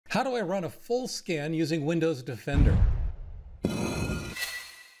How do I run a full scan using Windows Defender? Hi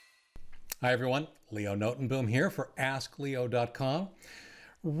everyone, Leo Notenboom here for askleo.com.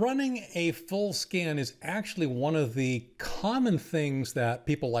 Running a full scan is actually one of the common things that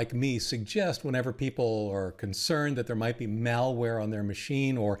people like me suggest whenever people are concerned that there might be malware on their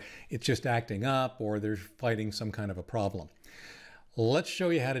machine, or it's just acting up, or they're fighting some kind of a problem. Let's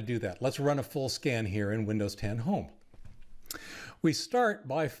show you how to do that. Let's run a full scan here in Windows 10 Home. We start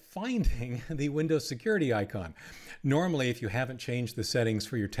by finding the Windows security icon. Normally, if you haven't changed the settings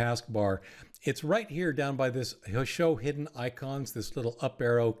for your taskbar, it's right here down by this show hidden icons, this little up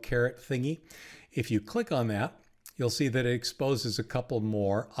arrow caret thingy. If you click on that, you'll see that it exposes a couple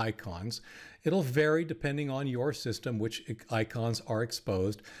more icons. It'll vary depending on your system which icons are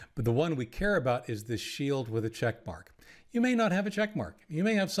exposed, but the one we care about is this shield with a check mark. You may not have a check mark. You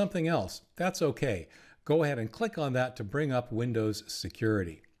may have something else. That's okay. Go ahead and click on that to bring up Windows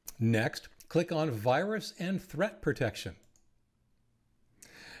Security. Next, click on Virus and Threat Protection.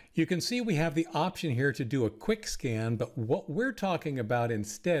 You can see we have the option here to do a quick scan, but what we're talking about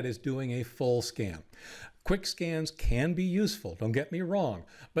instead is doing a full scan. Quick scans can be useful, don't get me wrong,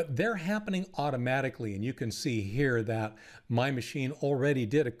 but they're happening automatically, and you can see here that my machine already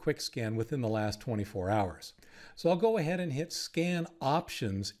did a quick scan within the last 24 hours. So I'll go ahead and hit Scan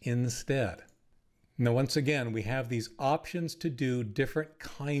Options instead. Now, once again, we have these options to do different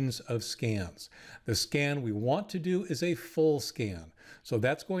kinds of scans. The scan we want to do is a full scan. So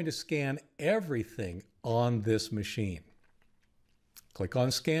that's going to scan everything on this machine. Click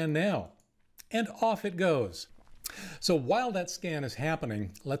on Scan Now, and off it goes. So while that scan is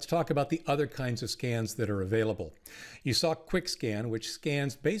happening, let's talk about the other kinds of scans that are available. You saw Quick Scan, which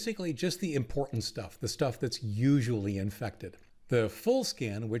scans basically just the important stuff, the stuff that's usually infected. The full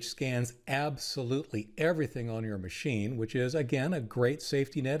scan, which scans absolutely everything on your machine, which is, again, a great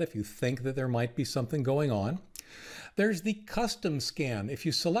safety net if you think that there might be something going on. There's the custom scan. If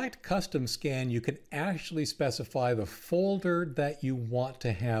you select custom scan, you can actually specify the folder that you want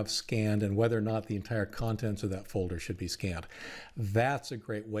to have scanned and whether or not the entire contents of that folder should be scanned. That's a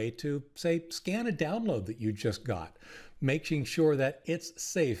great way to, say, scan a download that you just got, making sure that it's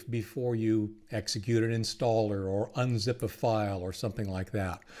safe before you execute an installer or unzip a file or something like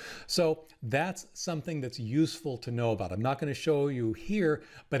that. So that's something that's useful to know about. I'm not going to show you here,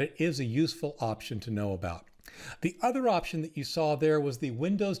 but it is a useful option to know about. The other option that you saw there was the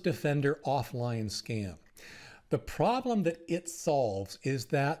Windows Defender offline scan. The problem that it solves is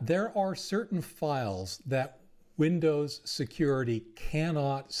that there are certain files that Windows Security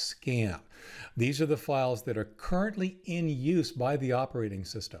cannot scan. These are the files that are currently in use by the operating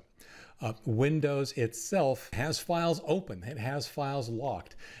system. Windows itself has files open, it has files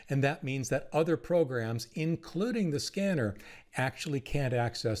locked, and that means that other programs, including the scanner, actually can't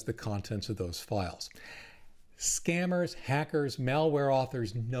access the contents of those files. Scammers, hackers, malware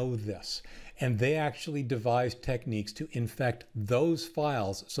authors know this, and they actually devise techniques to infect those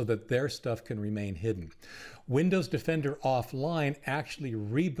files so that their stuff can remain hidden. Windows Defender Offline actually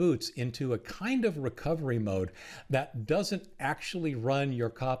reboots into a kind of recovery mode that doesn't actually run your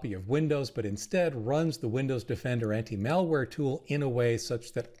copy of Windows, but instead runs the Windows Defender anti-malware tool in a way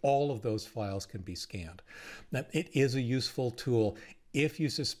such that all of those files can be scanned. Now, it is a useful tool if you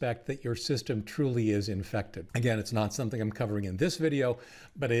suspect that your system truly is infected. Again, it's not something I'm covering in this video,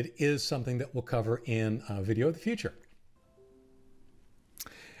 but it is something that we'll cover in a video of the future.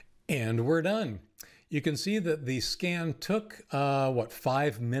 And we're done. You can see that the scan took,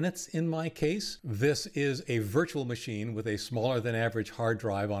 5 minutes in my case. This is a virtual machine with a smaller than average hard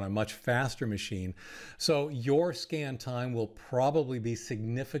drive on a much faster machine. So your scan time will probably be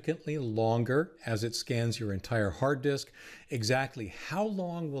significantly longer as it scans your entire hard disk. Exactly how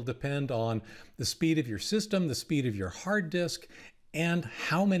long will depend on the speed of your system, the speed of your hard disk, and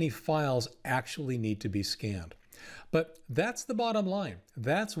how many files actually need to be scanned. But that's the bottom line.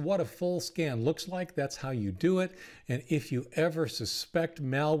 That's what a full scan looks like. That's how you do it. And if you ever suspect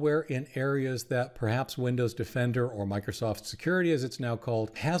malware in areas that perhaps Windows Defender or Microsoft Security, as it's now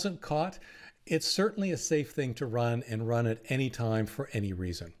called, hasn't caught, it's certainly a safe thing to run and run at any time for any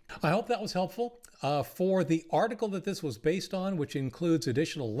reason. I hope that was helpful. For the article that this was based on, which includes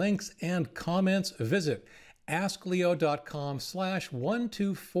additional links and comments, visit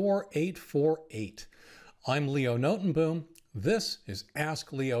askleo.com/124848. I'm Leo Notenboom. This is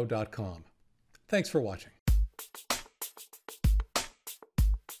askleo.com. Thanks for watching.